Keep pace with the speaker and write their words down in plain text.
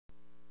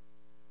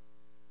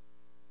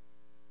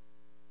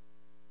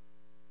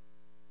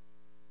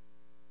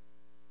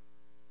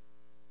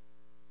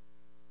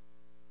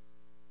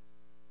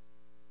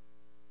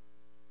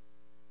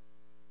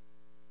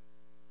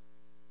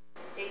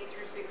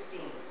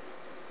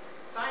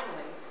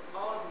Finally,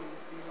 all of you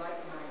be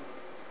like-minded,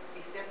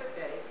 be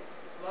sympathetic,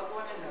 love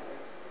one another,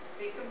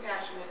 be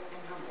compassionate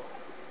and humble.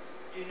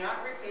 Do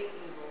not repay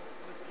evil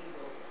with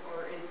evil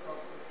or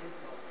insult with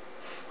insult.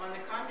 On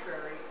the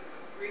contrary,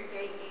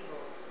 repay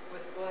evil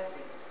with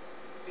blessings,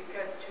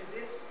 because to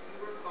this you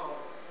were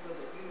called, so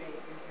that you may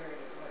inherit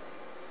a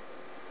blessing.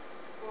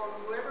 For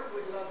whoever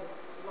would love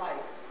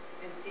life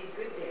and see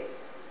good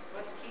days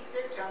must keep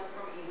their tongue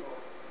from evil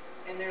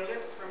and their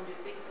lips from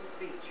deceitful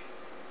speech.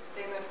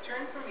 They must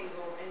turn from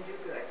evil and do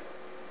good.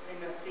 They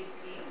must seek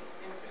peace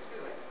and pursue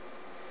it.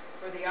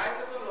 For the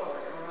eyes of the Lord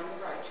are on the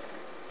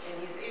righteous,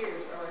 and his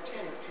ears are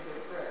attentive to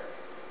their prayer.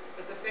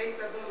 But the face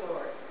of the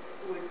Lord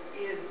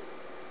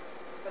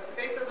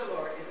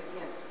is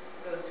against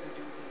those who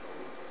do evil.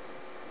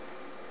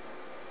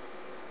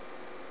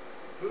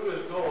 Who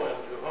is going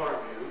to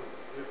harm you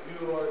if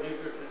you are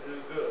eager to do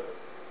good?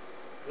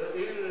 That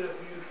even if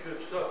you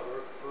should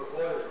suffer for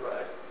what is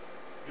right,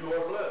 you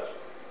are blessed.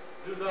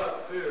 Do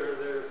not fear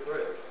their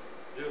threats.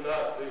 Do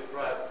not be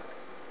frightened.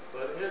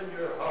 But in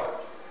your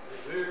hearts,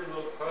 revere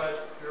Christ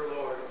your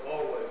Lord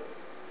always.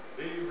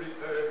 Be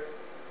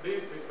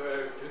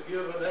prepared to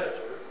give an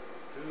answer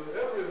to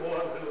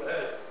everyone who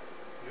asks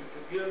you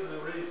to give the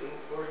reason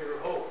for your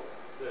hope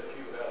that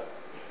you have.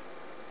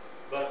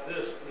 But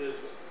this is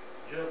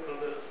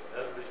gentleness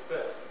and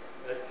respect,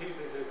 and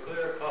keeping a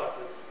clear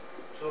conscience,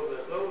 so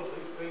that those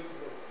who speak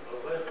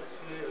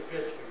maliciously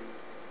against you,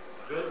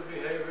 good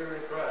behavior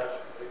in Christ,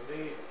 may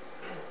be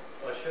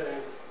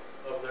ashamed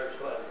of their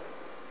slander.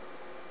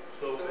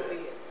 So be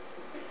it.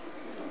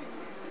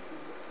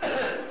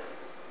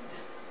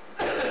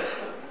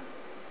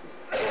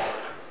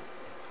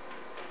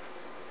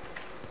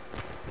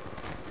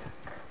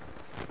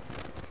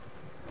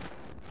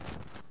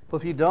 Well,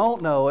 if you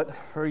don't know it,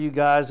 for you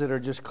guys that are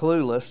just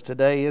clueless,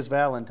 today is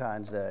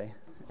Valentine's Day.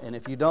 And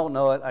if you don't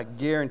know it, I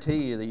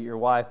guarantee you that your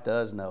wife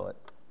does know it.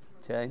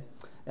 Okay?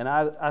 And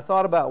I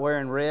thought about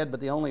wearing red,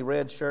 but the only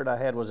red shirt I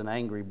had was an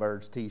Angry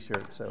Birds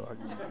t-shirt, so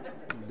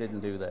I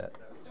didn't do that.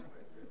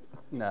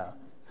 No.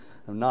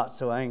 I'm not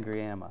so angry,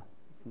 am I?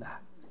 No.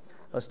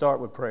 Let's start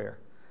with prayer.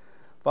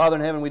 Father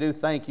in heaven, we do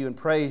thank you and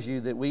praise you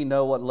that we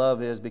know what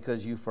love is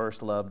because you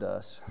first loved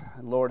us.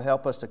 And Lord,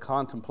 help us to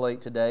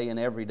contemplate today and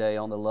every day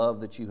on the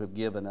love that you have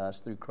given us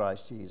through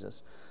Christ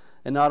Jesus.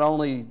 And not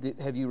only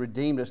have you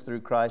redeemed us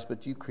through Christ,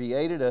 but you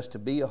created us to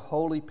be a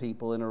holy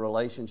people in a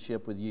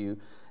relationship with you.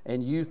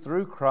 And you,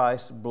 through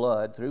Christ's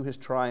blood, through his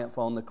triumph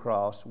on the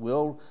cross,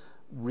 will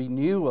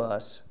renew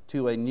us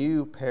to a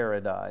new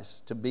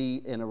paradise, to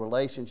be in a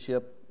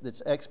relationship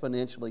that's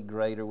exponentially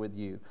greater with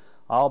you,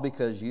 all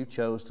because you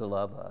chose to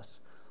love us.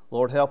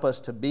 Lord, help us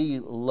to be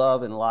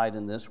love and light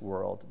in this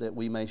world, that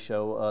we may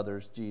show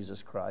others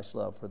Jesus Christ's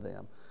love for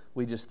them.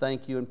 We just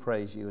thank you and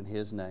praise you in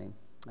his name.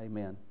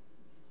 Amen.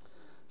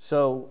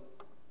 So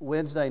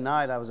Wednesday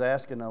night I was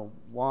asking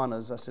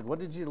Awanas, I said, what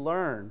did you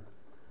learn?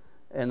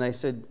 And they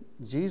said,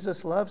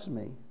 Jesus loves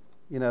me.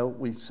 You know,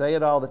 we say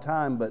it all the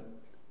time, but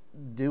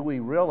do we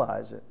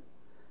realize it?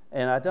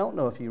 And I don't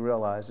know if you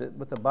realize it,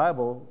 but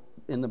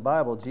in the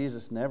Bible,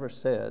 Jesus never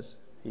says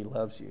he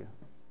loves you.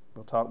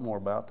 We'll talk more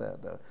about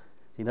that, though.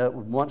 He would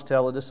once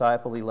tell a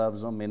disciple he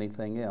loves them,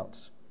 anything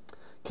else.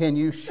 Can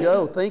you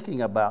show,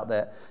 thinking about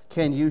that,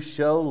 can you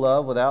show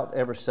love without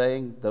ever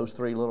saying those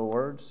three little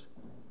words?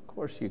 Of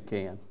course you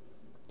can.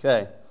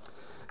 Okay.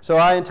 So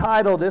I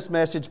entitled this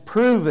message,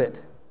 Prove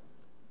It.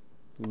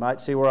 You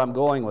might see where I'm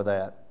going with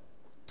that.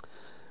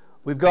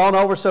 We've gone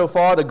over so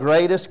far the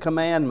greatest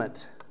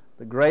commandment.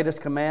 The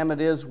greatest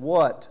commandment is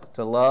what?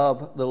 To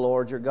love the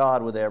Lord your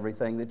God with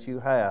everything that you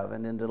have,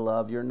 and then to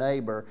love your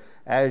neighbor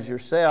as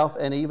yourself,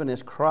 and even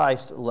as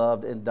Christ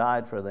loved and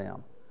died for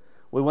them.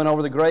 We went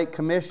over the Great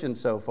Commission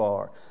so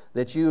far,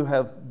 that you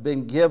have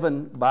been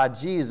given by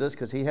Jesus,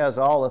 because he has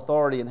all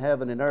authority in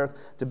heaven and earth,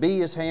 to be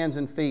his hands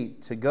and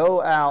feet, to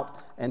go out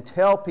and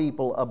tell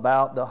people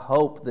about the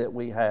hope that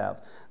we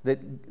have,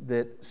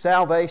 that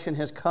salvation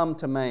has come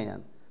to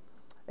man.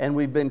 And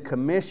we've been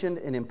commissioned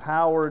and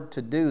empowered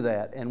to do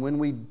that. And when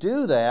we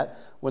do that,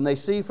 when they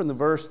see from the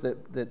verse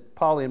that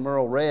Polly and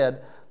Merle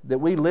read, that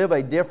we live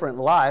a different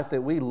life,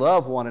 that we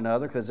love one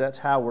another, because that's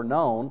how we're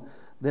known,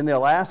 then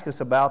they'll ask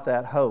us about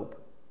that hope.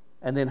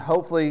 And then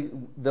hopefully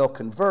they'll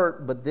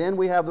convert, but then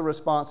we have the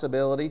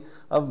responsibility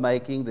of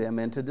making them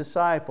into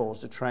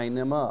disciples, to train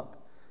them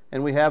up.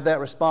 And we have that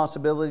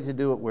responsibility to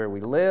do it where we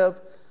live,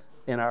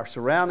 in our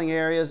surrounding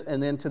areas,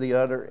 and then to the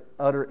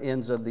utter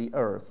ends of the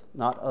earth.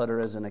 Not utter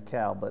as in a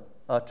cow, but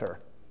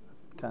utter.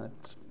 Kind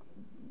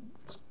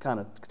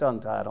of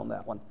tongue-tied on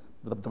that one.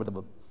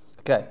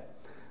 Okay.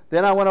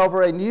 Then I went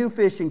over a new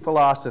fishing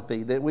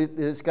philosophy, that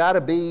it's got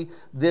to be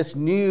this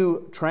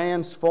new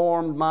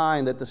transformed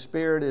mind that the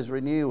Spirit is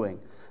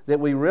renewing. That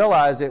we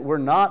realize that we're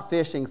not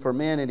fishing for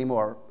men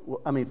anymore.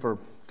 For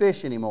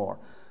fish anymore.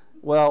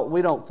 Well,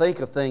 we don't think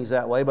of things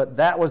that way, but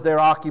that was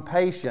their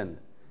occupation.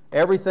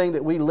 Everything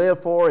that we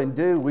live for and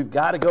do, we've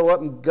got to go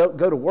up and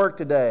go to work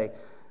today.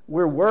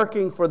 We're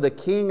working for the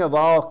King of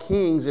all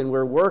kings, and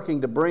we're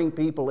working to bring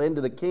people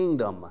into the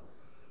kingdom.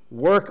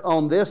 Work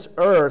on this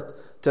earth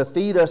to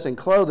feed us and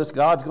clothe us,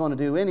 God's going to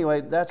do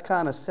anyway. That's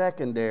kind of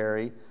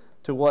secondary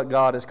to what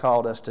God has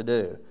called us to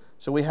do.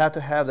 So we have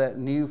to have that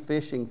new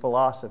fishing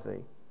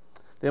philosophy.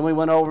 Then we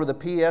went over the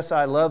P.S.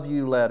 I love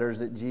you letters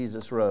that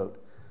Jesus wrote.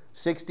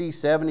 60,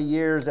 70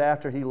 years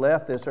after he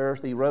left this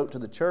earth, he wrote to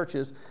the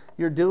churches,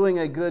 you're doing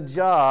a good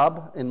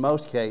job in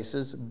most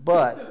cases,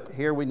 but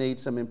here we need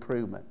some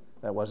improvement.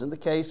 That wasn't the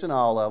case in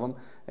all of them,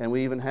 and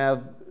we even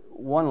have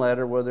one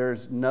letter where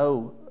there's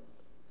no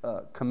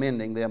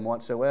commending them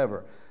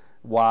whatsoever.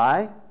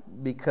 Why?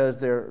 Because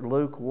they're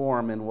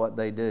lukewarm in what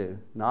they do.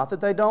 Not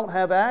that they don't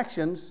have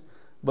actions,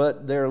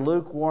 but they're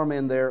lukewarm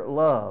in their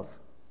love.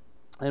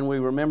 And we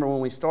remember when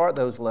we start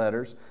those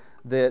letters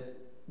that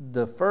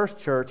the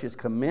first church is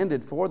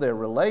commended for their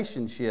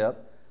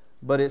relationship,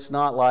 but it's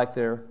not like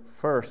their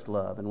first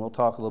love. And we'll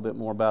talk a little bit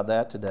more about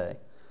that today.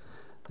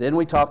 Then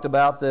we talked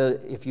about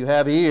if you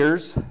have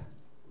ears,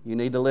 you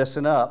need to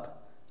listen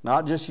up.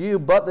 Not just you,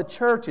 but the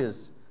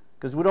churches,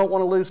 because we don't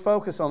want to lose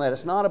focus on that.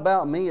 It's not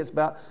about me. It's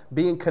about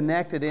being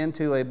connected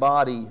into a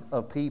body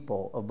of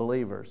people, of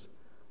believers.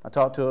 I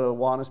talked to a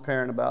Juana's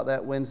parent about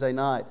that Wednesday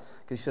night,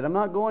 because she said, I'm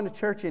not going to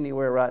church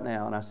anywhere right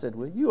now. And I said,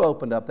 well, you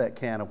opened up that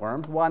can of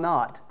worms. Why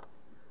not?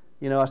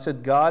 You know, I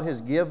said, God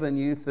has given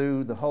you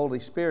through the Holy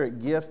Spirit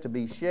gifts to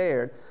be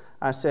shared.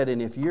 I said,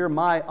 and if you're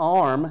my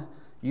arm,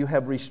 you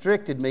have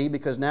restricted me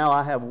because now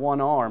I have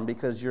one arm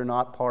because you're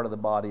not part of the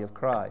body of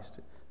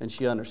Christ. And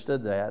she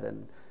understood that,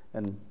 and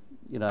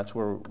you know, that's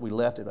where we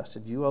left it. I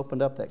said, you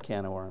opened up that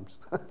can of worms.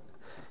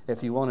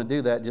 If you want to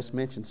do that, just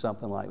mention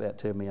something like that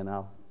to me and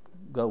I'll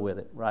go with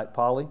it. Right,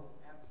 Polly?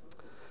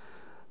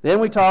 Then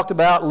we talked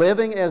about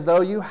living as though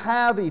you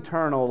have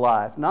eternal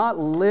life. Not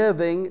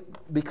living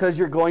because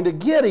you're going to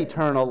get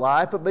eternal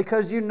life, but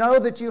because you know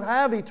that you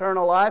have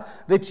eternal life,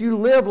 that you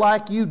live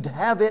like you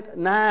have it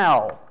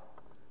now.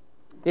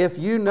 If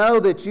you know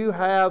that you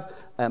have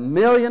 $1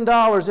 million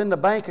in the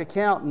bank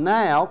account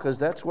now, because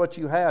that's what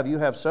you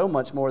have so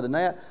much more than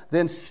that,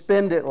 then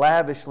spend it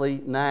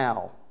lavishly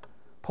now.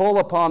 Pull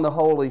upon the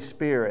Holy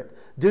Spirit.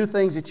 Do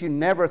things that you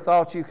never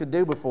thought you could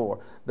do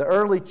before. The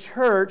early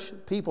church,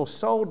 people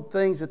sold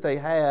things that they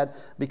had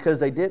because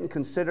they didn't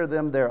consider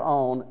them their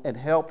own and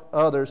helped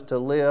others to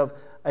live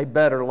a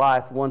better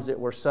life, ones that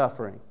were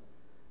suffering.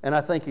 And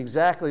I think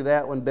exactly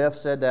that when Beth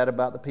said that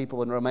about the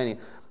people in Romania.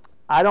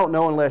 I don't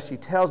know unless she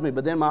tells me,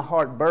 but then my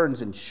heart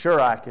burdens and sure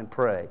I can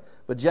pray.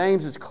 But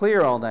James is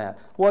clear on that.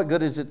 What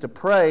good is it to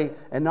pray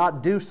and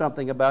not do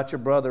something about your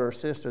brother or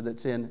sister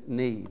that's in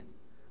need?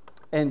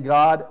 And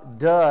God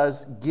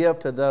does give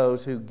to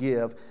those who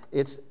give.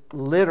 It's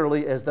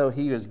literally as though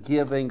He is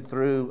giving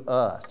through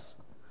us.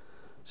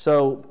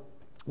 So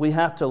we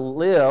have to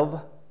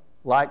live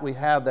like we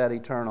have that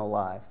eternal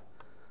life.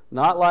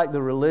 Not like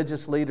the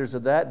religious leaders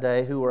of that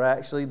day who were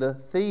actually the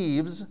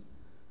thieves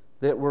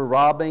that were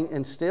robbing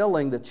and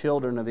stealing the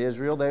children of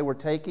Israel. They were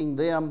taking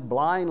them,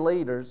 blind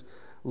leaders,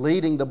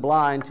 leading the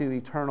blind to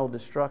eternal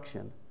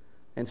destruction.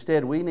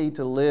 Instead, we need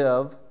to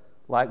live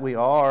like we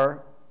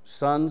are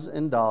sons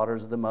and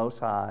daughters of the Most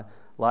High,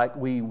 like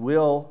we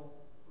will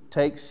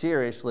take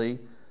seriously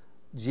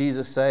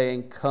Jesus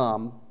saying,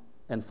 come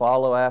and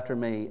follow after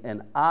me,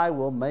 and I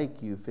will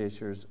make you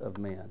fishers of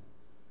men.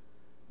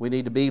 We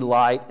need to be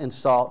light and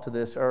salt to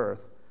this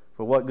earth.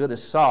 For what good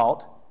is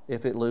salt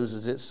if it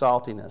loses its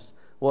saltiness?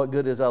 What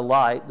good is a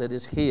light that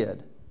is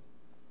hid?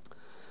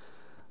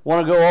 I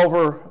want to go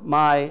over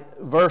my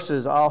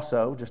verses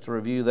also, just to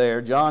review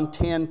there. John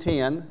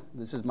 10:10.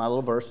 This is my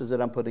little verses that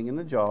I'm putting in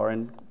the jar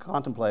and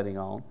contemplating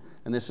on.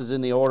 And this is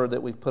in the order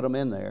that we've put them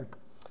in there.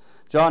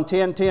 John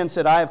 10:10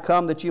 said, I have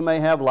come that you may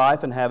have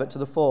life and have it to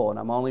the full. And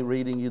I'm only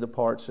reading you the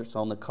parts that's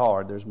on the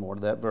card. There's more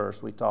to that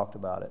verse. We talked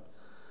about it.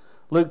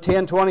 Luke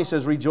 10:20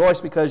 says,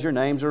 rejoice because your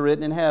names are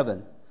written in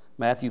heaven.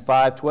 Matthew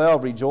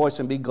 5:12, rejoice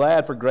and be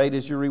glad, for great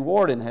is your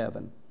reward in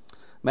heaven.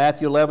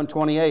 Matthew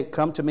 11:28,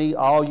 come to me,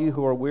 all you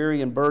who are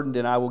weary and burdened,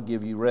 and I will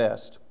give you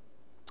rest.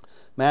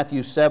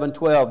 Matthew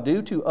 7:12,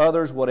 do to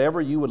others whatever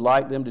you would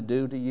like them to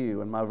do to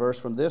you. And my verse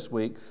from this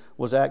week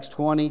was Acts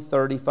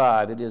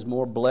 20:35. It is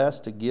more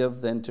blessed to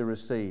give than to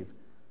receive.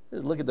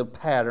 Look at the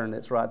pattern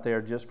that's right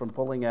there just from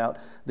pulling out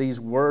these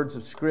words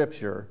of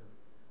Scripture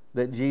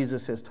that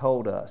Jesus has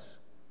told us.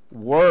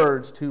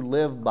 Words to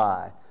live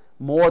by,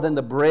 more than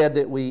the bread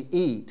that we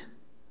eat.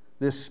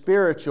 This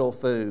spiritual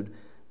food,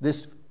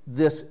 this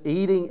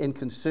eating and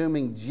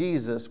consuming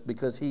Jesus,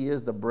 because He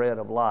is the bread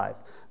of life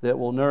that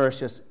will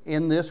nourish us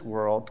in this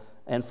world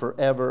and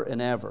forever and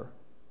ever.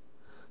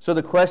 So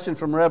the question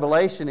from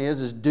Revelation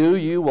is do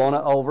you want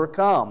to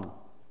overcome?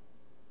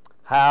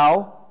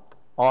 How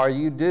are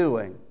you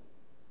doing?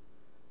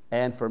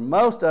 And for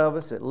most of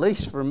us, at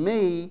least for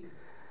me,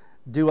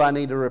 do I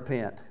need to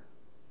repent?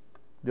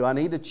 Do I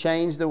need to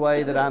change the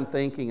way that I'm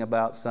thinking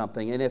about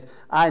something? And if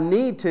I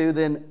need to,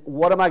 then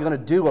what am I going to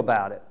do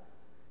about it?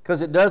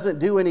 Because it doesn't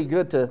do any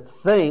good to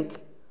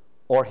think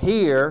or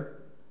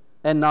hear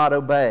and not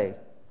obey.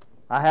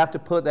 I have to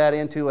put that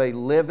into a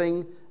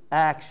living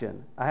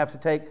action. I have to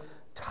take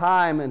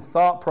time and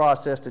thought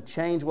process to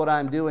change what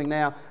I'm doing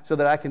now so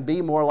that I can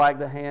be more like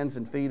the hands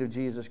and feet of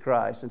Jesus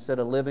Christ instead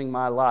of living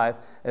my life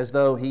as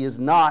though He is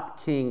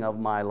not King of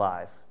my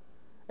life,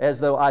 as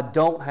though I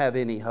don't have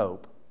any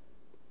hope.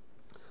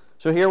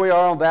 So here we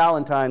are on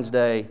Valentine's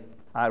Day,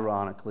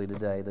 ironically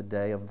today, the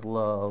day of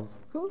love.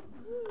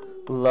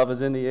 Love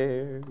is in the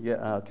air.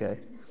 Yeah, okay.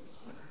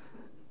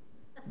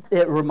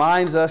 It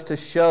reminds us to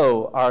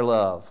show our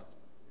love.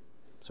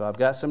 So I've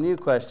got some new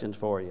questions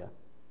for you.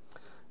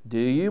 Do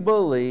you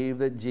believe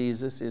that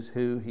Jesus is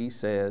who He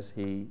says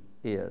He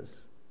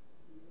is?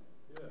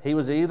 He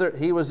was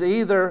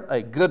either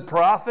a good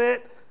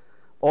prophet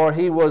or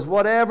He was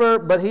whatever,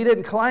 but He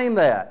didn't claim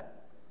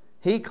that.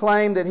 He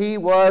claimed that He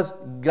was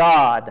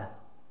God.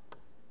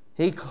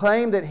 He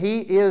claimed that He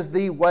is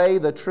the way,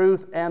 the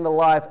truth, and the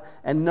life,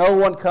 and no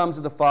one comes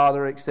to the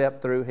Father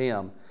except through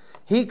Him.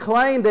 He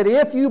claimed that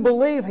if you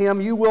believe Him,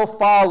 you will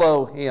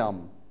follow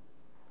Him.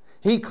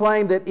 He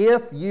claimed that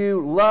if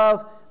you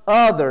love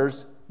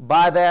others,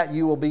 by that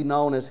you will be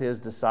known as His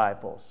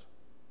disciples.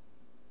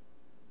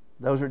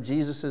 Those are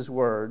Jesus'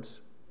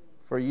 words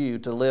for you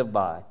to live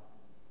by.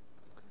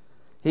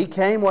 He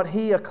came what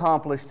He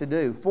accomplished to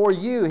do. For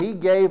you, He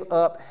gave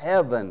up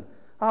heaven.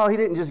 Oh, He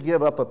didn't just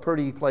give up a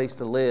pretty place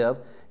to live.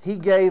 He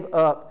gave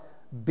up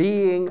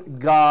being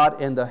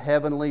God in the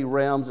heavenly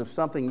realms of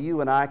something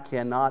you and I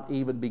cannot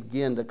even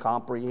begin to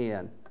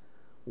comprehend.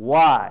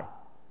 Why?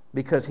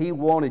 Because He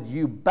wanted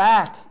you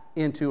back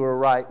into a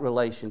right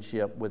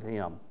relationship with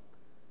Him.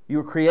 You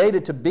were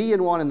created to be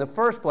in one in the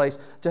first place,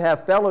 to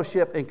have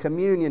fellowship and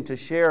communion, to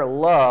share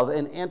love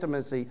and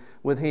intimacy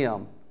with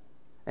Him.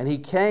 And He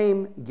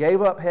came,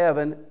 gave up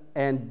heaven,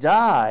 and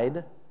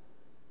died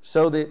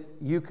so that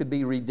you could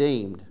be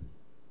redeemed.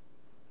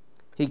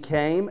 He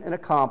came and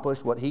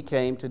accomplished what He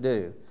came to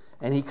do.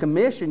 And He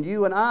commissioned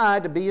you and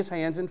I to be His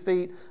hands and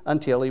feet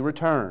until He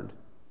returned.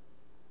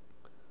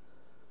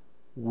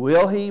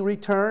 Will He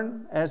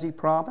return as He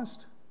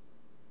promised?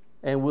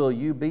 And will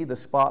you be the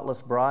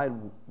spotless bride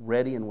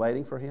ready and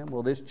waiting for Him?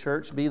 Will this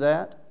church be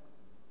that?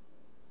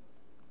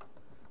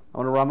 I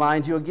want to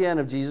remind you again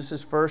of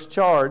Jesus' first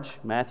charge,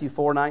 Matthew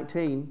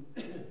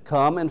 4:19.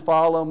 Come and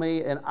follow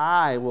me, and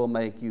I will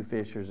make you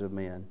fishers of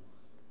men.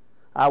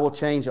 I will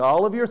change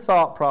all of your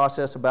thought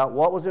process about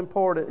what was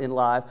important in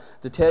life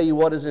to tell you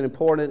what is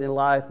important in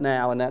life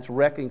now, and that's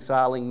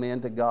reconciling men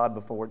to God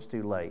before it's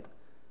too late.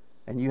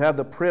 And you have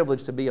the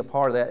privilege to be a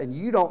part of that. And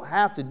you don't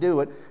have to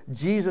do it.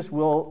 Jesus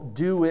will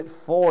do it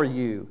for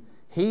you.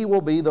 He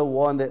will be the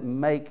one that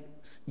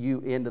makes you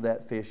into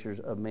that fishers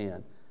of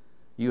men.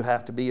 You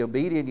have to be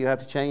obedient. You have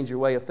to change your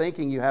way of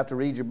thinking. You have to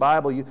read your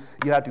Bible. You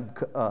have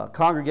to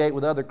congregate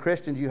with other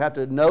Christians. You have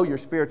to know your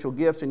spiritual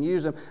gifts and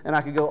use them. And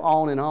I could go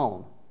on and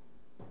on.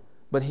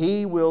 But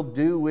He will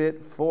do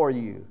it for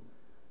you.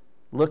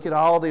 Look at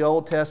all the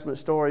Old Testament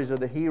stories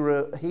of the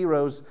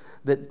heroes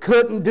that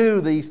couldn't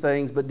do these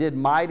things but did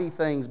mighty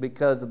things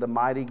because of the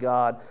mighty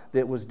God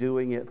that was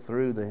doing it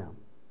through them.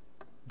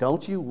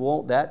 Don't you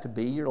want that to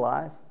be your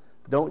life?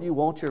 Don't you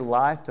want your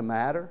life to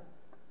matter?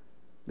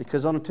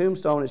 Because on a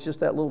tombstone, it's just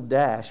that little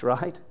dash,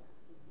 right?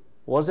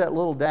 What is that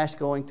little dash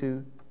going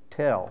to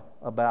tell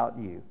about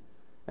you?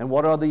 And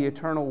what are the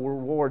eternal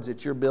rewards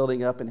that you're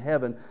building up in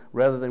heaven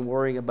rather than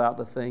worrying about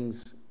the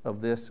things of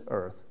this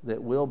earth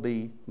that will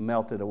be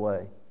melted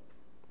away?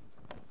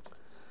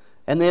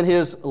 And then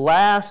His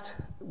last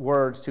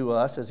words to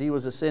us as He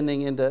was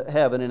ascending into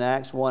heaven in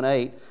Acts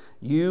 1:8,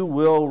 you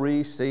will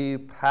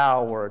receive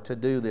power to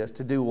do this.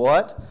 To do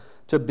what?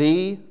 To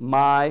be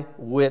my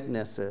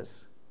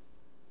witnesses.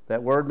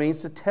 That word means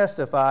to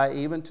testify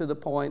even to the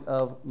point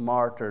of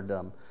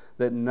martyrdom.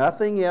 That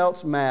nothing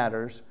else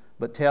matters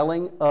but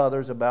telling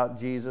others about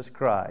Jesus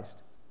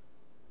Christ.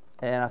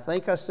 And I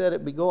think I said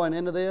it going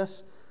into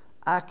this,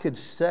 I could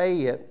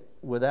say it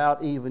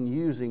without even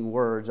using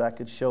words. I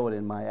could show it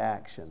in my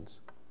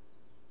actions.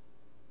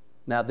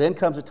 Now, then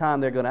comes a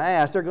time they're going to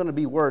ask. There are going to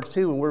be words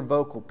too, and we're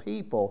vocal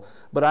people.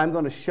 But I'm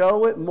going to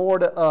show it more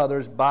to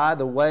others by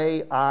the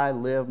way I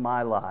live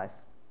my life.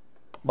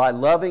 By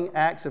loving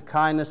acts of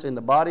kindness in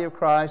the body of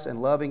Christ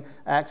and loving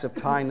acts of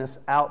kindness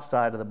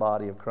outside of the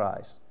body of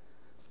Christ.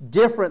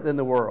 Different than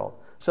the world.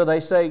 So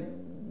they say,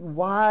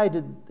 why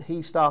did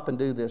He stop and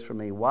do this for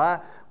me?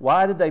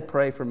 Why did they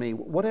pray for me?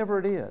 Whatever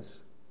it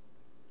is.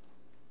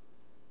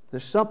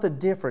 There's something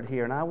different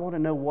here, and I want to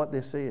know what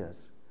this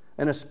is.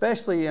 And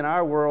especially in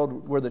our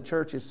world where the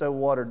church is so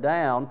watered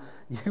down,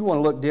 you want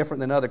to look different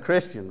than other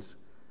Christians.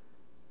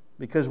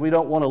 Because we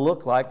don't want to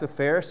look like the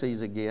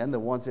Pharisees again, the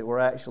ones that were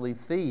actually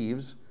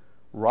thieves,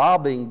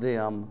 robbing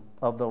them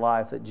of the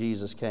life that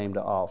Jesus came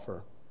to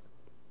offer.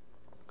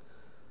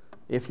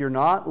 If you're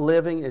not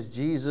living as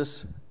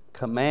Jesus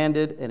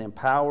commanded and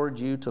empowered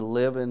you to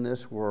live in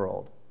this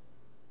world,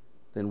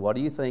 then what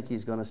do you think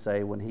He's going to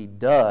say when He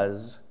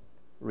does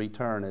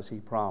return as He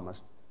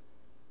promised?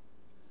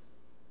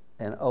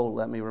 And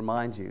let me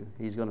remind you,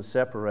 He's going to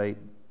separate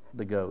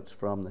the goats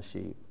from the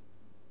sheep.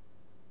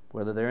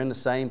 Whether they're in the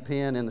same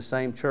pen, in the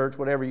same church,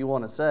 whatever you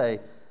want to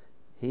say,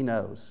 He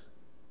knows.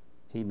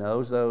 He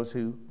knows those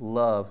who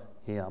love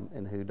him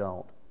and who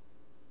don't?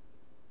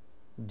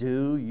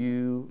 Do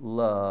you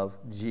love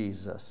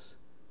Jesus?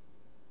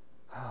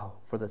 Oh,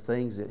 for the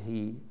things that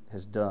he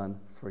has done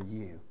for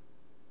you.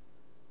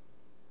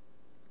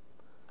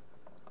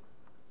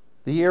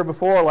 The year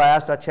before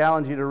last, I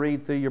challenged you to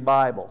read through your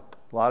Bible.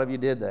 A lot of you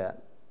did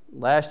that.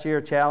 Last year,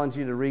 I challenged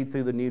you to read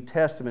through the New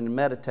Testament and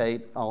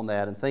meditate on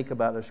that and think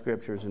about the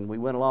Scriptures. And we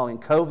went along.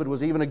 And COVID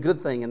was even a good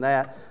thing in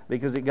that,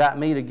 because it got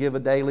me to give a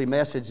daily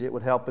message that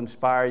would help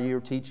inspire you or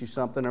teach you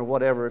something or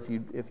whatever if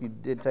you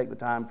did take the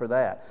time for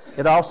that.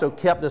 It also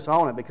kept us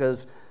on it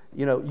because,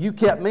 you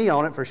kept me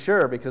on it for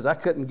sure, because I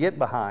couldn't get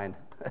behind.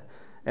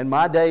 And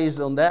my days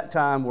on that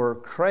time were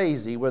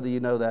crazy, whether you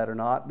know that or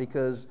not,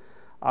 because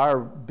our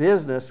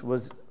business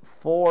was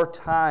 4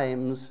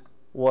 times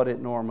what it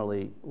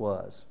normally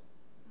was.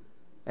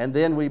 And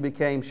then we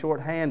became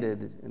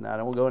short-handed, and I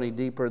don't go any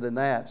deeper than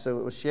that. So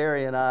it was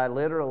Sherry and I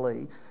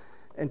literally,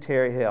 and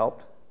Terry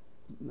helped,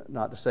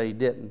 not to say he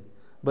didn't,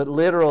 but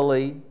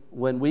literally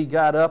when we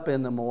got up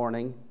in the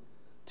morning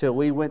till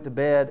we went to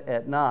bed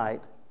at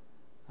night,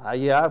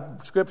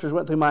 scriptures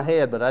went through my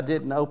head, but I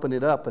didn't open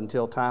it up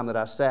until time that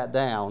I sat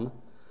down.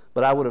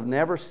 But I would have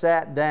never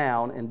sat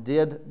down and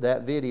did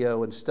that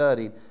video and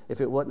studied if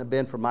it wouldn't have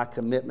been for my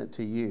commitment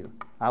to you.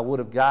 I would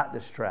have got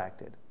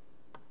distracted.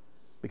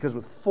 Because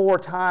with 4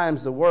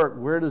 times the work,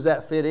 where does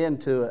that fit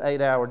into an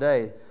 8-hour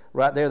day?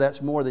 Right there,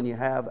 that's more than you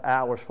have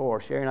hours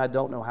for. Sherry and I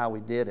don't know how we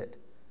did it.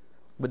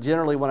 But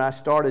generally, when I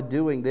started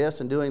doing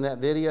this and doing that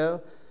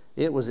video,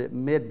 it was at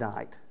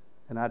midnight,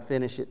 and I'd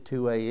finish at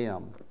 2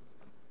 a.m.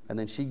 And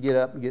then she'd get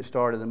up and get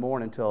started in the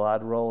morning until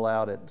I'd roll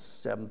out at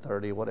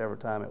 7:30, whatever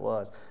time it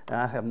was. And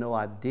I have no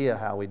idea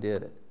how we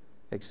did it,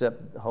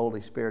 except the Holy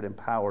Spirit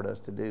empowered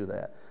us to do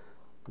that.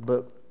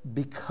 But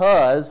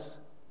because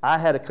I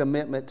had a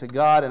commitment to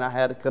God and I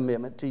had a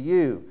commitment to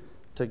you,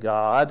 to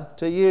God,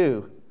 to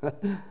you,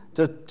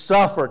 to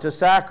suffer, to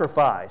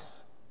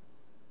sacrifice,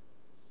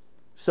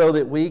 so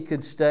that we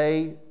could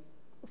stay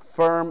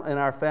firm in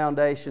our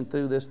foundation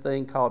through this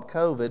thing called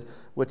COVID,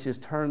 which has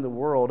turned the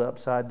world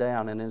upside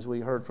down. And as we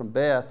heard from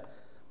Beth,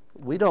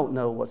 we don't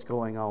know what's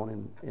going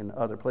on in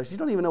other places. You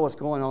don't even know what's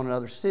going on in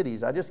other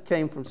cities. I just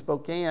came from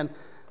Spokane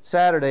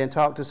Saturday and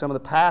talked to some of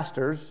the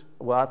pastors.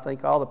 Well, I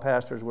think all the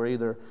pastors were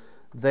either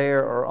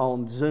there or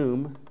on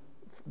Zoom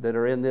that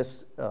are in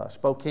this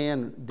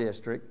Spokane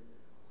district.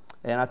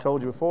 And I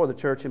told you before, the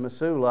church in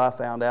Missoula, I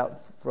found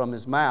out from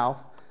his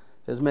mouth,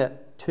 has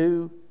met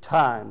 2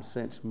 times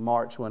since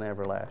March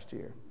whenever last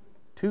year.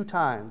 2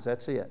 times,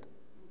 that's it.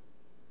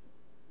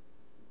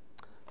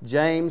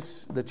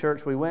 James, the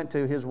church we went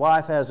to, his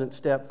wife hasn't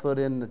stepped foot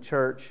in the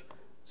church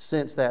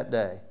since that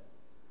day.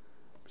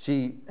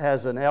 She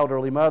has an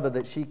elderly mother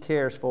that she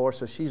cares for,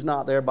 so she's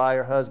not there by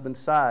her husband's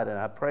side. And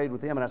I prayed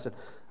with him, and I said,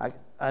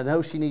 I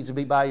know she needs to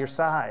be by your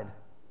side.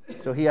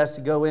 So he has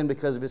to go in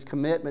because of his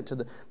commitment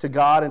to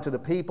God and to the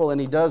people, and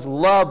he does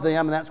love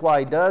them, and that's why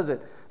he does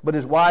it. But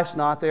his wife's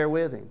not there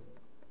with him.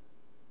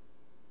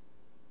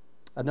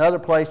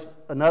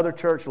 Another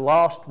church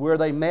lost where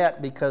they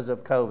met because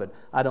of COVID.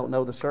 I don't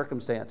know the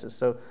circumstances.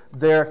 So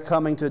they're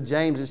coming to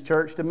James's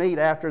church to meet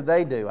after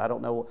they do. I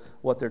don't know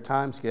what their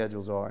time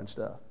schedules are and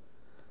stuff.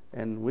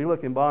 And we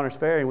look in Bonner's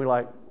Ferry and we're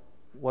like,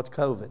 what's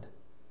COVID?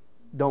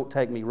 Don't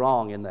take me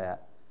wrong in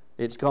that.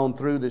 It's gone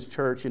through this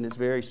church and it's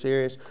very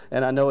serious.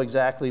 And I know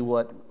exactly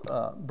what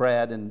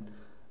Brad and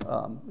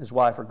his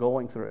wife are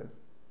going through.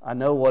 I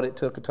know what it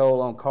took a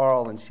toll on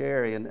Carl and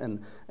Sherry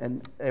and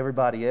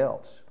everybody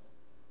else.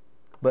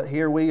 But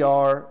here we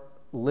are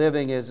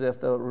living as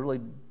if it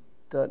really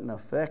doesn't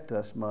affect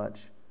us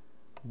much.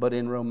 But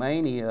in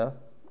Romania,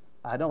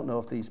 I don't know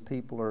if these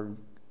people are,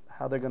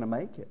 how they're going to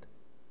make it.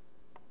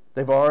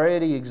 They've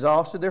already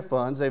exhausted their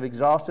funds. They've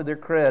exhausted their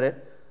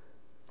credit.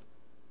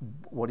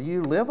 What do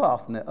you live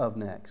off of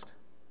next?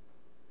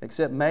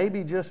 Except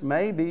maybe, just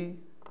maybe,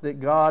 that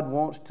God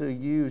wants to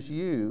use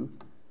you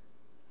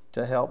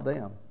to help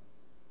them.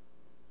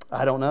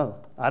 I don't know.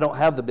 I don't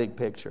have the big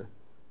picture.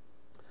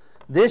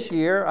 This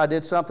year, I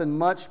did something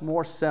much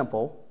more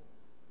simple.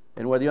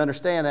 And whether you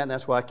understand that, and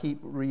that's why I keep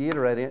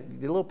reiterating it, you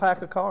did a little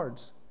pack of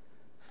cards.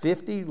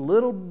 50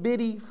 little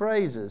bitty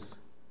phrases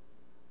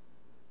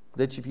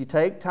that if you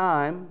take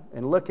time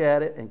and look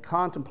at it and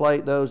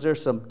contemplate those,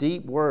 there's some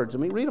deep words.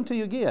 Let me read them to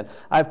you again.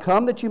 I've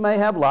come that you may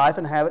have life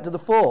and have it to the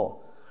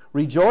full.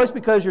 Rejoice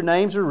because your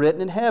names are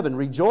written in heaven.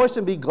 Rejoice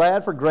and be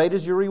glad, for great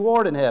is your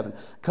reward in heaven.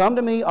 Come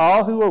to me,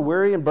 all who are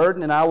weary and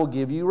burdened, and I will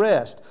give you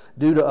rest.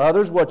 Do to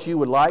others what you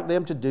would like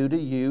them to do to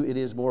you. It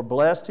is more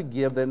blessed to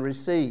give than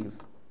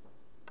receive.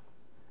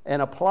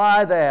 And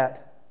apply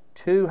that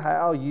to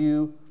how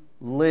you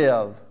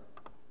live.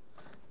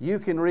 You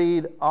can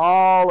read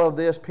all of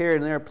this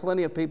period, and there are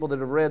plenty of people that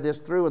have read this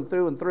through and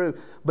through and through,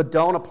 but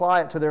don't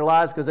apply it to their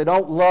lives because they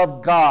don't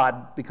love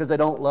God, because they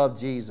don't love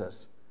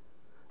Jesus.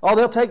 Oh,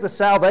 they'll take the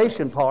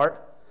salvation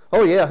part.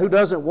 Oh yeah, who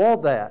doesn't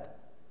want that?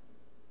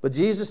 But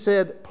Jesus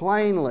said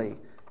plainly,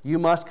 you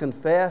must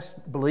confess,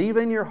 believe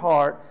in your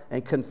heart,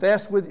 and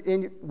confess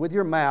with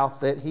your mouth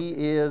that He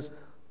is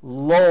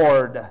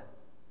Lord.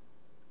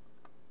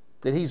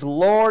 that He's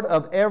Lord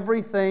of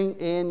everything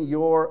in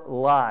your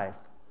life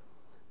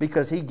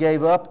because He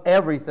gave up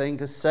everything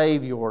to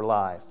save your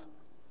life.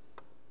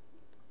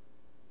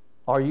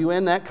 Are you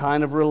in that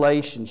kind of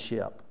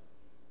relationship?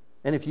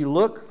 And if you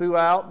look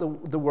throughout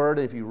the Word,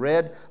 if you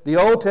read the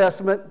Old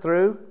Testament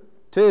through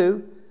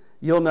too,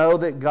 you'll know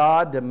that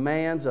God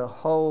demands a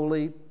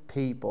holy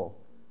people.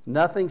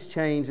 Nothing's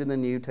changed in the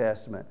New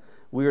Testament.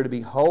 We are to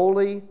be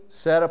holy,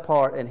 set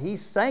apart, and He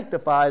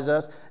sanctifies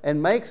us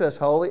and makes us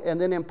holy and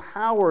then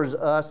empowers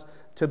us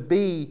to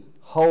be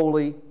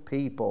holy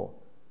people.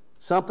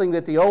 Something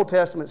that the Old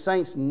Testament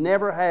saints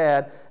never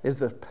had is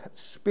the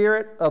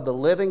Spirit of the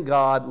living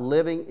God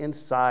living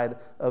inside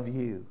of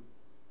you.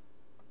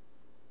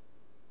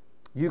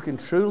 You can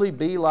truly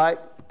be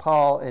like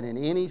Paul and in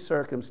any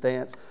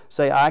circumstance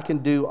say, I can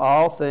do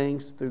all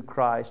things through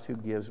Christ who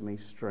gives me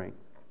strength.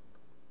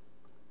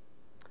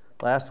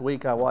 Last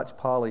week I watched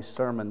Polly's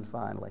sermon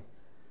finally.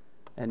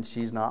 And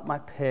she's not my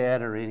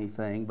pet or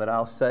anything, but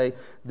I'll say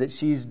that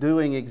she's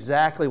doing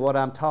exactly what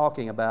I'm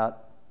talking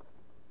about.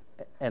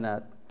 And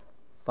I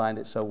find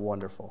it so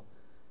wonderful.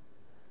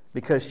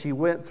 Because she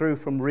went through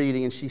from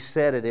reading, and she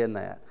said it in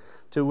that,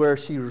 to where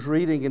she was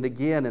reading it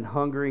again and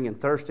hungering and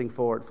thirsting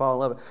for it, falling in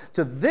love with it.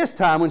 To this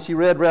time when she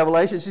read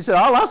Revelation, she said,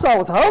 all I saw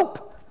was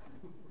hope.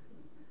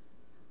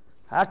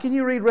 How can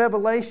you read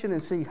Revelation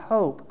and see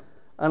hope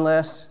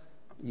unless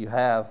you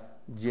have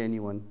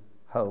genuine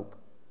hope?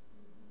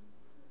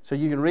 So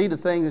you can read the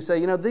things and say,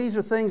 you know, these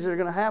are things that are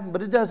going to happen,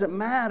 but it doesn't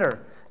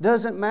matter. It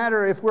doesn't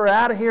matter if we're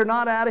out of here,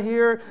 not out of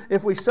here,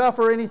 if we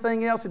suffer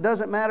anything else. It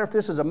doesn't matter if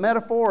this is a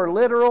metaphor or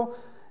literal.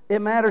 It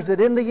matters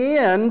that in the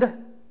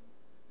end,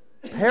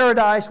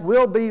 paradise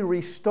will be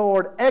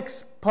restored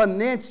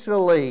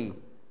exponentially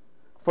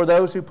for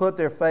those who put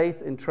their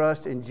faith and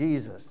trust in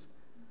Jesus.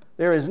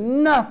 There is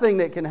nothing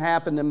that can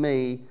happen to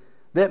me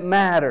that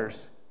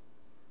matters,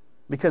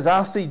 because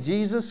I'll see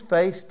Jesus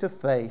face to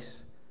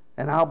face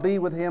and I'll be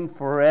with Him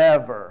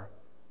forever,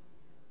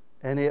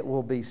 and it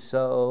will be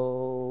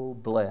so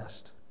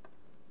blessed.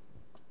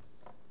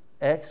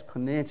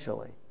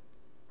 Exponentially.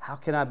 How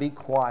can I be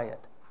quiet?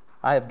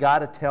 I have got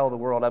to tell the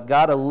world. I've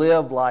got to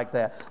live like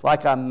that,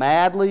 like I'm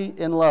madly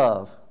in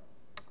love.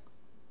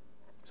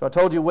 So I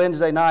told you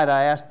Wednesday night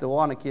I asked the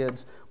Awana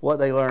kids what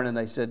they learned, and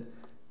they said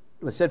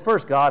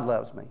first, God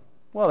loves me.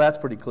 Well, that's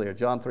pretty clear.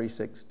 John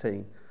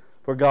 3:16.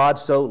 For God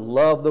so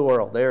loved the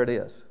world. There it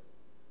is.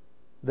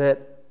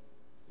 That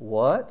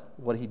what?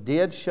 What He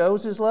did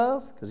shows His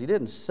love? Because He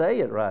didn't say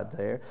it right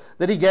there.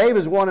 That He gave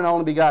His one and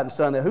only begotten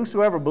Son, that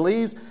whosoever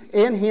believes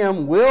in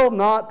Him will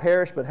not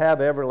perish but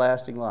have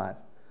everlasting life.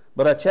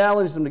 But I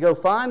challenged them to go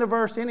find a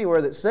verse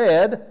anywhere that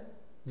said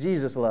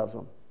Jesus loves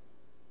them.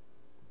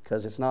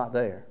 Because it's not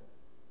there.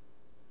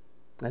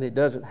 And it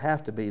doesn't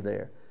have to be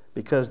there.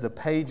 Because the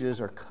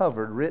pages are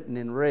covered, written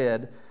in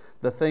red,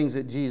 the things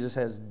that Jesus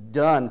has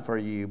done for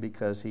you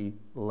because He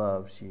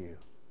loves you.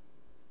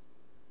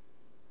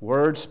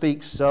 Words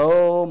speak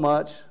so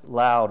much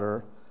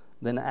louder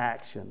than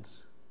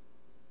actions.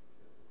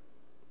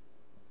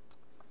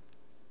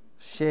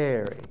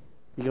 Sherry,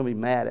 you're going to be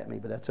mad at me,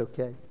 but that's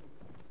okay.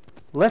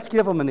 Let's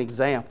give them an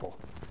example.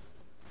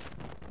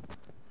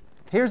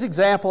 Here's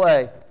example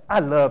A. I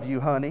love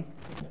you, honey.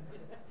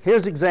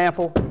 Here's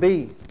example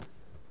B.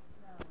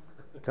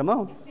 Come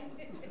on.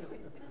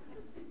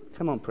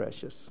 Come on,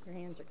 precious. Your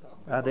hands are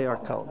cold. They are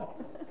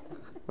cold.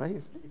 Right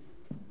here.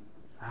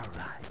 All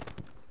right.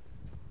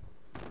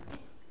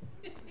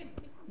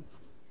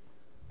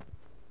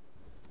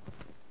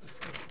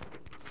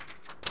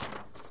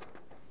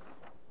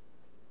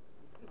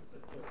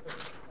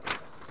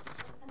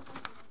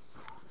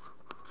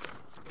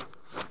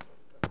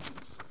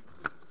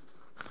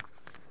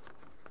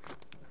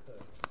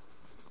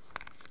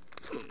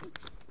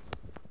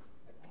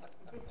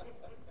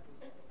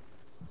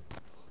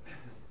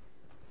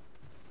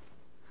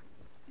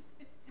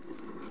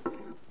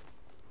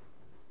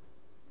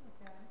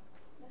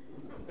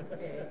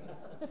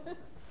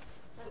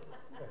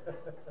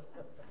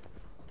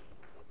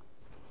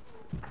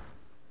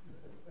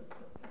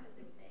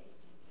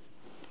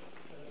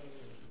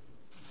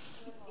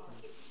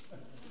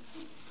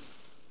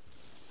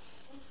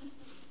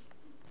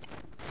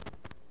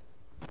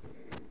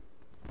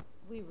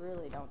 We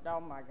really don't. Oh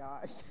my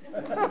gosh.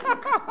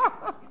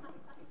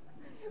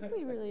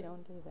 We really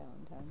don't do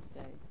Valentine's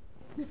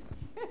Day.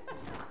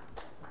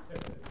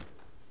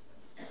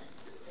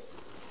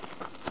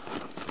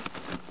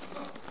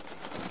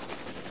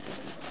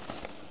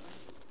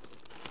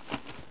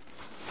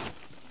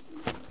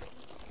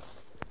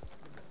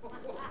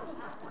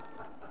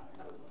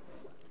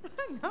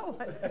 I know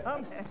what's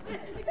coming.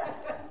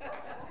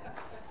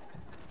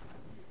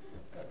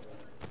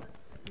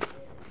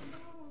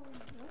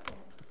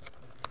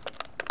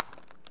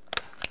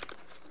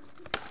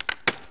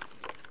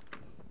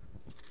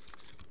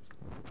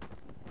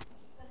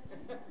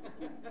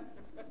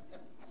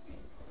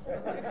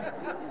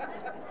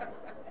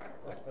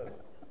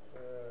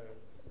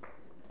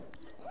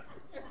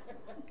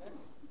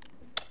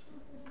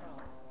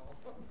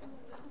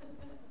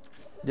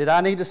 Did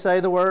I need to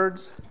say the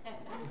words?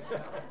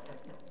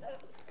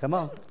 Come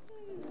on.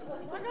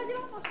 I gotta get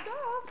all my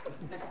stuff.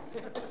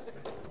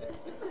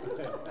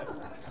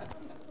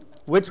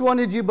 Which one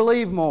did you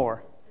believe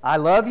more? I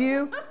love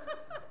you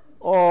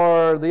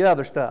or the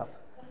other stuff?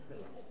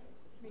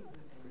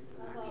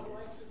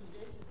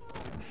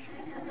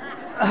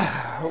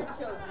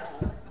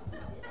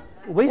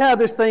 We have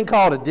this thing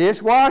called a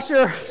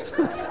dishwasher.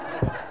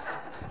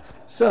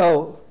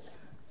 So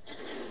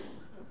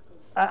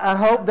I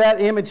hope that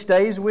image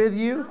stays with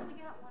you.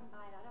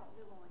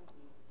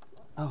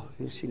 Oh,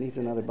 yes, she needs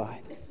another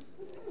bite.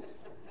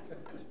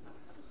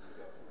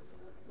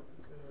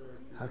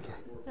 Okay.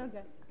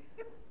 Okay.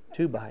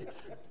 2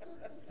 bites.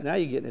 Now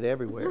you're getting it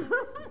everywhere.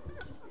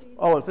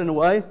 Oh, it's in the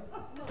way?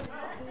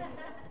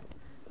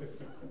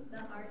 The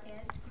hard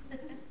head.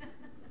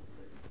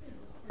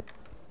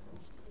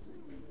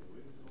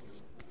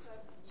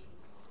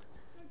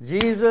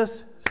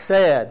 Jesus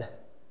said,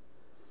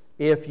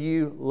 if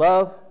you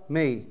love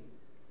me,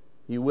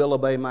 you will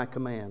obey my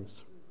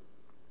commands.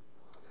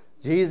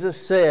 Jesus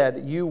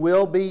said, you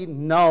will be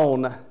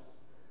known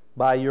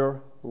by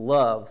your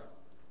love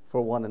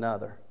for one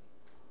another.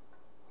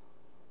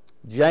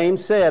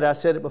 James said, I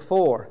said it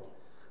before,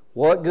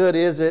 what good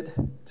is it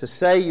to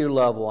say you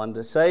love one,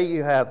 to say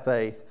you have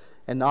faith,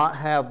 and not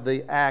have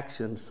the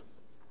actions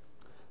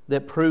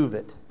that prove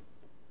it?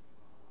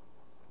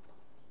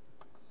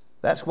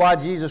 That's why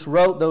Jesus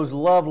wrote those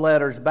love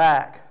letters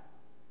back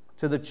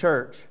to the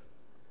church.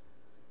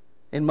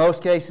 In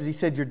most cases, he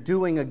said, you're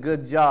doing a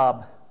good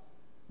job,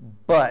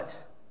 but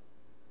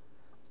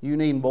you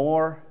need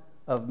more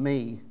of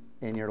me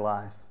in your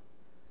life.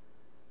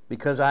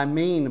 Because I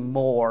mean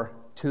more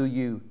to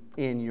you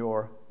in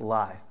your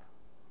life.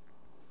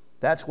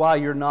 That's why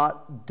you're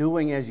not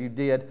doing as you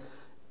did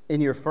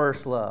in your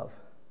first love.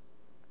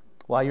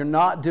 Why you're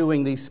not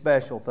doing these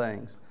special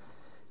things.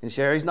 And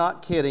Sherry's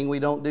not kidding. We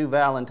don't do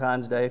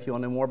Valentine's Day. If you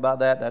want to know more about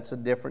that, that's a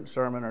different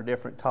sermon or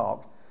different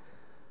talk.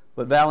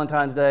 But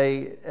Valentine's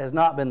Day has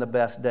not been the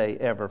best day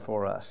ever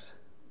for us.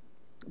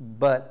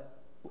 But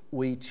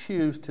we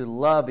choose to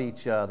love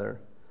each other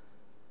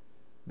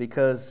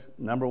because,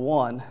 number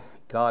one,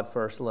 God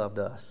first loved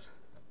us.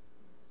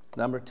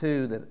 Number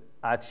two, that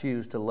I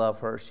choose to love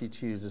her. She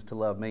chooses to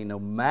love me no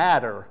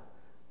matter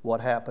what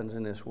happens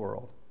in this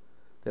world.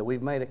 That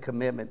we've made a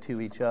commitment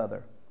to each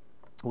other.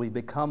 We've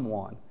become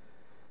one.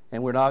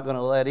 And we're not going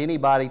to let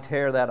anybody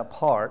tear that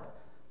apart,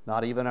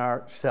 not even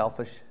our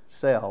selfish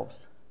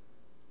selves.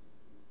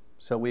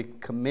 So we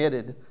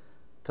committed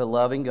to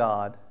loving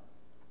God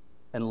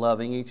and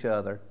loving each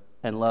other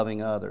and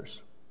loving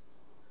others.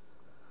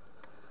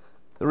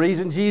 The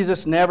reason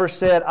Jesus never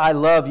said, I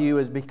love you,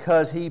 is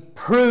because he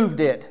proved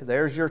it.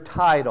 There's your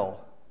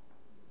title.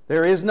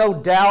 There is no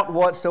doubt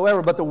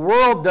whatsoever, but the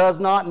world does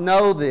not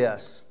know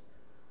this.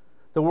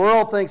 The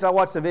world thinks, I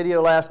watched a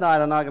video last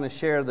night, I'm not going to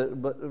share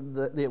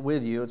it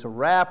with you. It's a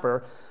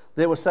rapper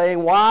that was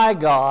saying, why,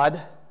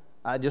 God?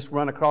 I just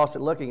run across it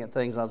looking at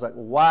things, and I was like,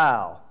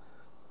 wow.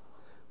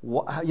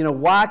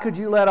 Why could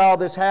you let all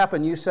this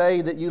happen? You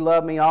say that you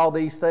love me, all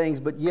these things,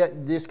 but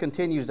yet this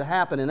continues to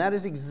happen. And that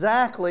is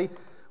exactly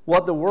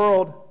what the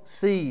world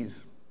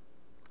sees,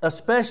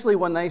 especially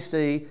when they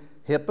see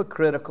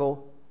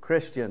hypocritical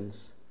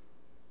Christians.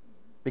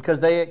 Because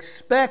they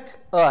expect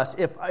us,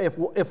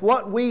 if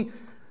what we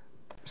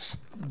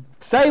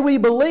say we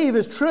believe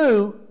is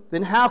true,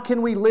 then how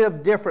can we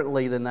live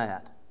differently than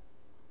that?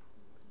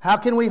 How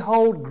can we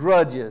hold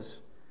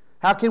grudges?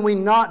 How can we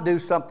not do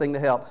something to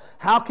help?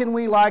 How can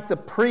we, like the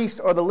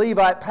priest or the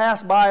Levite,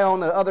 pass by on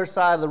the other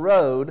side of the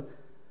road,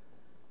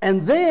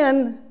 and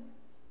then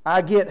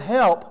I get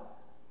help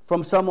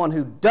from someone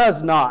who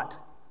does not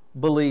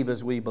believe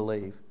as we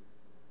believe,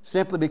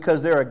 simply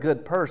because they're a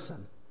good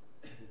person?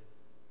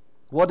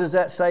 What does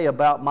that say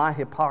about my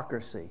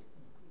hypocrisy?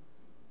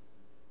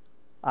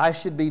 I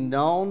should be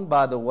known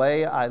by the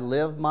way I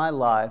live my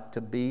life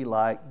to be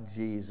like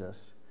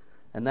Jesus.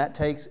 And that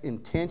takes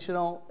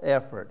intentional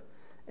effort,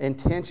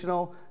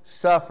 intentional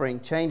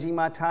suffering, changing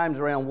my times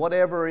around,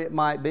 whatever it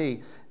might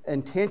be,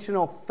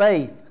 intentional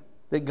faith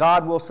that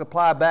God will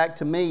supply back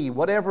to me,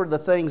 whatever the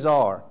things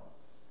are.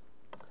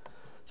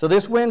 So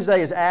this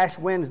Wednesday is Ash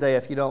Wednesday,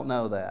 if you don't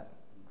know that.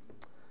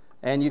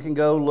 And you can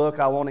go look,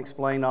 I won't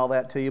explain all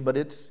that to you, but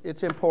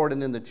it's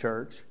important in the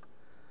church.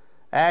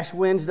 Ash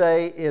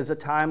Wednesday is a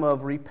time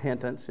of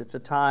repentance. It's a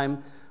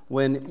time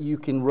when you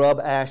can rub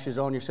ashes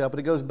on yourself. But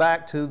it goes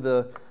back to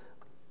the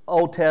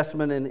Old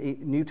Testament and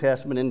New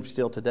Testament, and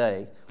still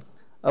today,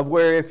 of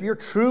where if you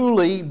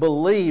truly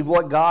believe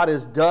what God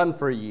has done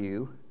for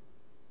you,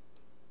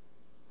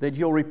 that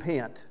you'll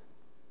repent,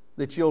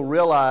 that you'll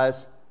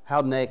realize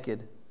how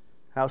naked,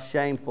 how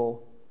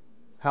shameful,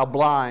 how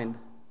blind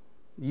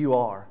you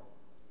are.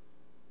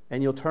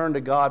 And you'll turn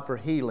to God for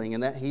healing,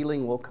 and that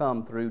healing will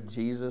come through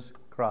Jesus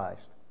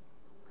Christ.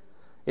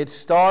 It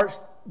starts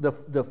the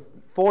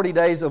 40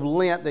 days of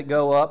Lent that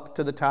go up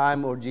to the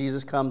time where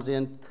Jesus comes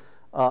in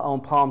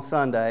on Palm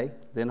Sunday,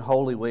 then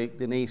Holy Week,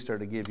 then Easter,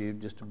 to give you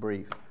just a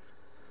brief.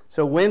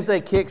 So Wednesday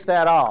kicks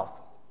that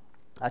off.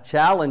 I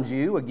challenge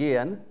you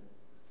again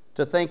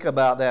to think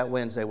about that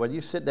Wednesday. Whether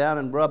you sit down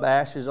and rub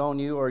ashes on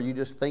you or you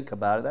just think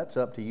about it, that's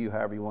up to you,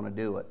 however you want to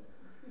do it.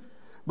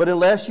 But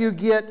unless you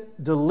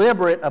get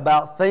deliberate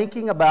about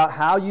thinking about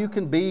how you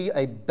can be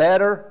a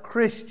better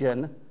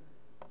Christian,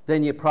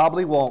 then you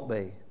probably won't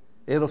be.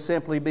 It'll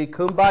simply be,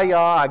 kumbaya,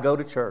 I go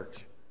to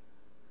church.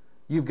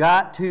 You've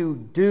got to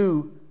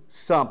do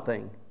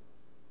something.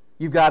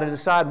 You've got to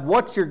decide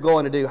what you're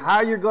going to do,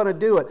 how you're going to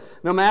do it.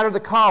 No matter the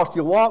cost,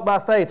 you'll walk by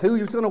faith,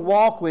 who's going to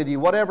walk with you,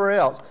 whatever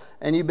else.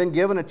 And you've been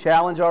given a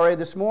challenge already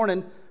this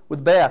morning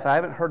with Beth. I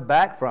haven't heard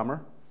back from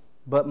her,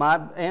 but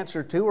my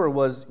answer to her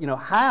was,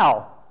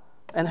 how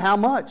and how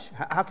much?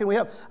 How can we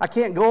help? I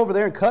can't go over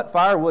there and cut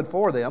firewood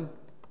for them,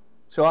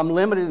 so I'm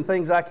limited in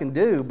things I can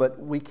do, but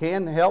we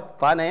can help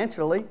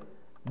financially.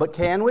 But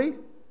can we?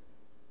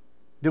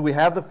 Do we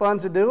have the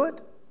funds to do it?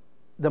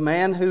 The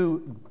man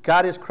who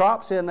got his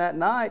crops in that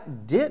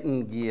night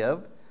didn't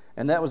give,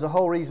 and that was the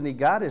whole reason he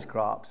got his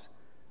crops.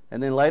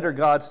 And then later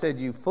God said,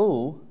 "You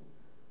fool,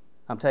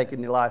 I'm taking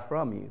your life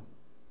from you."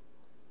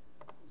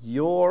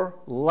 Your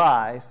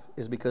life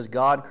is because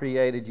God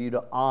created you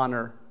to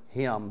honor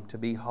Him, to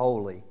be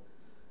holy,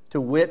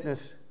 to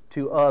witness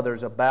to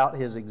others about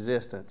His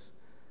existence.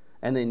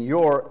 And then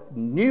your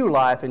new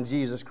life in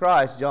Jesus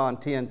Christ, John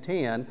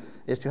 10:10,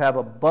 is to have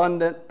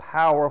abundant,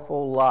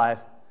 powerful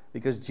life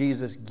because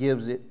Jesus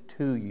gives it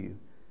to you.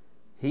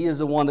 He is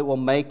the one that will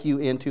make you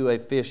into a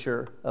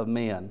fisher of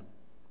men.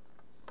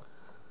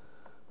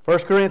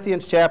 1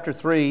 Corinthians chapter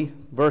 3,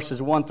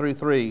 verses 1 through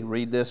 3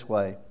 read this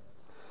way.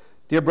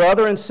 Dear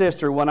brother and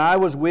sister, when I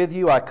was with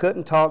you, I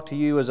couldn't talk to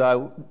you as I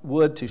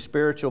would to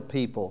spiritual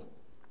people.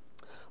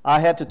 I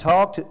had to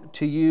talk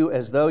to you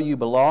as though you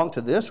belonged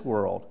to this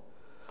world,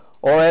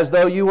 or as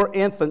though you were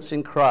infants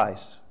in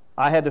Christ.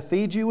 I had to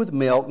feed you with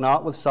milk,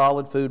 not with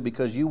solid food,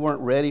 because you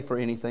weren't ready for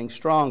anything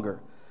stronger.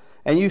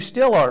 And you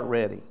still aren't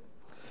ready,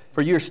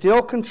 for you're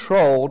still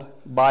controlled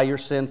by your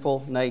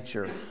sinful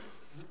nature.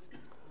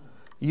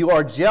 You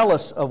are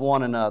jealous of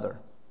one another,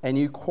 and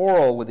you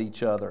quarrel with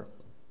each other.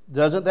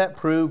 Doesn't that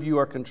prove you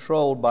are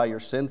controlled by your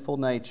sinful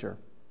nature?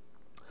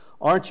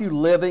 Aren't you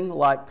living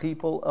like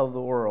people of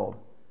the world?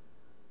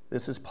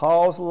 This is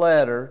Paul's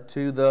letter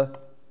to the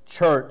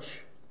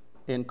church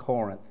in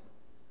Corinth.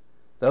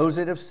 Those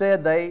that have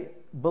said they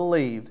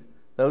believed,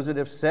 those that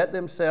have set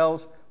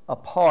themselves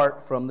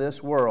apart from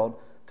this world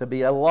to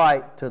be a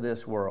light to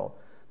this world,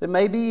 that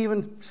may be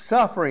even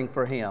suffering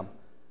for Him,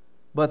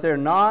 but they're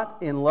not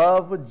in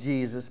love with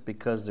Jesus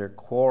because they're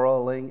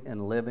quarreling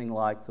and living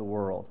like the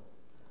world.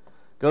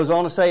 Goes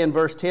on to say in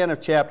verse 10 of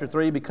chapter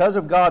 3, because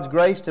of God's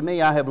grace to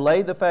me, I have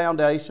laid the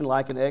foundation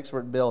like an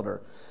expert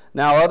builder.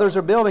 Now others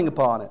are building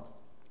upon it.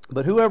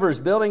 But whoever is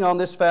building on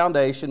this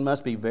foundation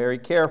must be very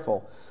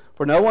careful.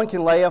 For no one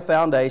can lay a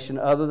foundation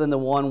other than the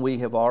one we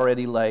have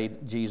already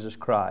laid, Jesus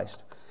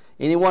Christ.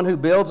 Anyone who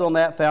builds on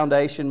that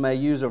foundation may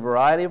use a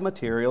variety of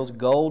materials,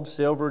 gold,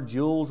 silver,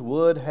 jewels,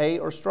 wood, hay,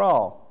 or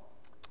straw.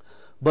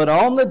 But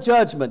on the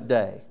judgment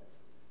day,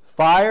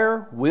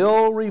 fire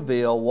will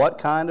reveal what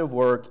kind of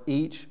work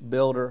each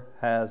builder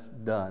has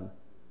done.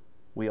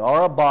 We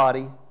are a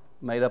body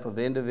made up of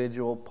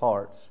individual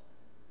parts,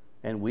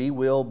 and we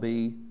will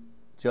be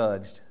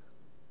judged.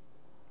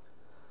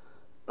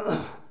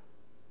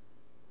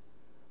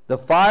 The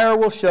fire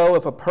will show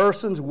if a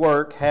person's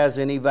work has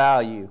any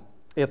value.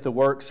 If the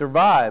work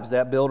survives,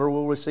 that builder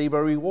will receive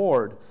a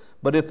reward.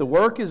 But if the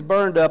work is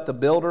burned up, the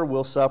builder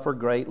will suffer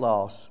great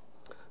loss.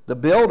 The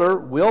builder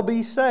will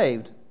be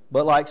saved,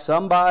 but like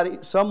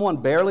someone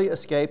barely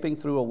escaping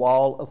through a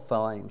wall of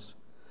flames.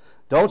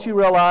 Don't you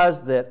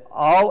realize that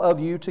all of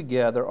you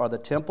together are the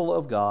temple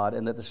of God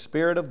and that the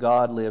Spirit of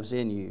God lives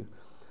in you?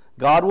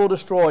 God will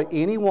destroy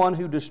anyone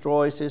who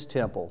destroys His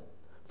temple,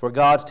 for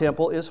God's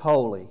temple is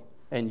holy,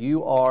 and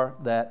you are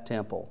that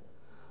temple.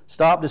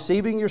 Stop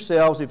deceiving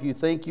yourselves if you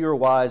think you are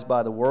wise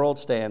by the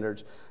world's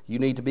standards. You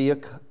need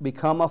to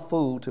become a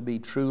fool to be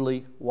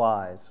truly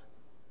wise.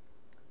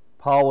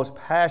 Paul was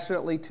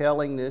passionately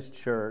telling this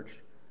church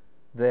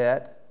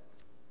that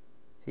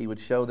he would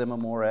show them a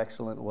more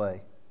excellent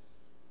way,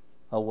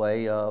 a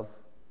way of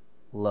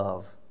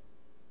love.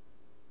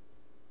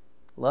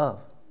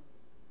 Love.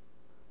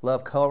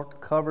 Love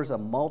covers a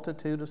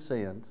multitude of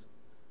sins.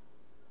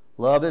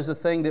 Love is the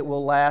thing that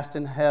will last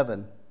in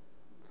heaven.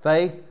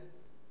 Faith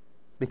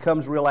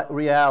becomes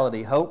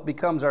reality. Hope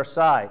becomes our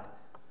sight.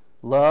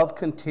 Love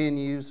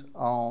continues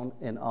on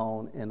and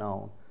on and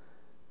on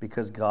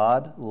because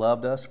God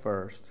loved us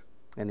first.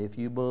 And if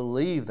you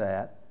believe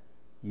that,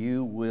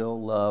 you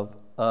will love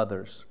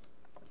others.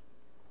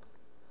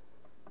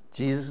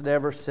 Jesus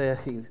never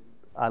said,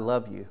 I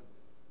love you.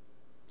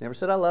 He never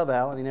said, I love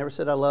Alan. He never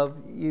said, I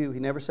love you. He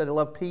never said, I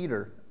love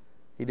Peter.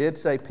 He did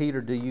say,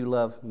 Peter, do you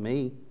love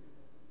me?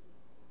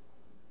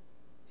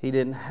 He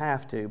didn't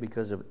have to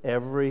because of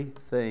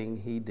everything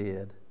he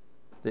did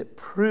that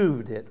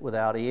proved it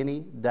without any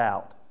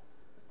doubt.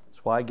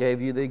 That's why I gave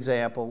you the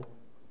example,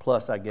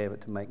 plus I gave it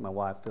to make my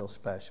wife feel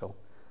special,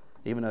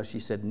 even though she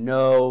said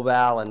no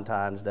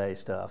Valentine's Day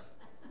stuff.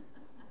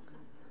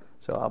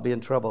 So I'll be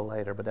in trouble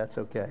later, but that's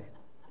okay.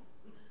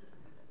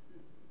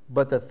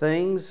 but the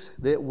things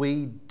that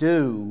we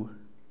do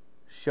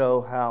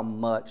show how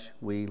much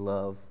we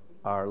love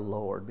our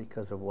Lord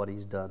because of what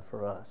He's done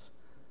for us.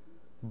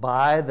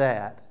 By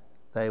that,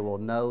 they will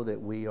know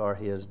that we are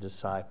His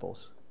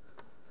disciples.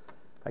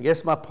 I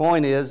guess my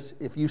point is,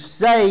 if you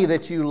say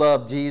that you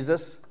love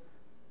Jesus,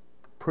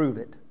 prove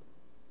it.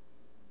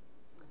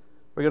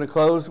 We're going to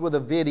close with a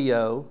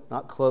video,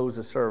 not close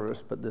the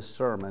service, but this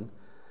sermon.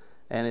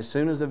 And as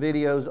soon as the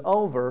video's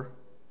over,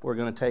 we're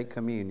going to take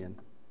communion.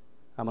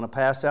 I'm going to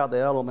pass out the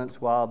elements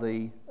while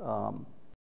the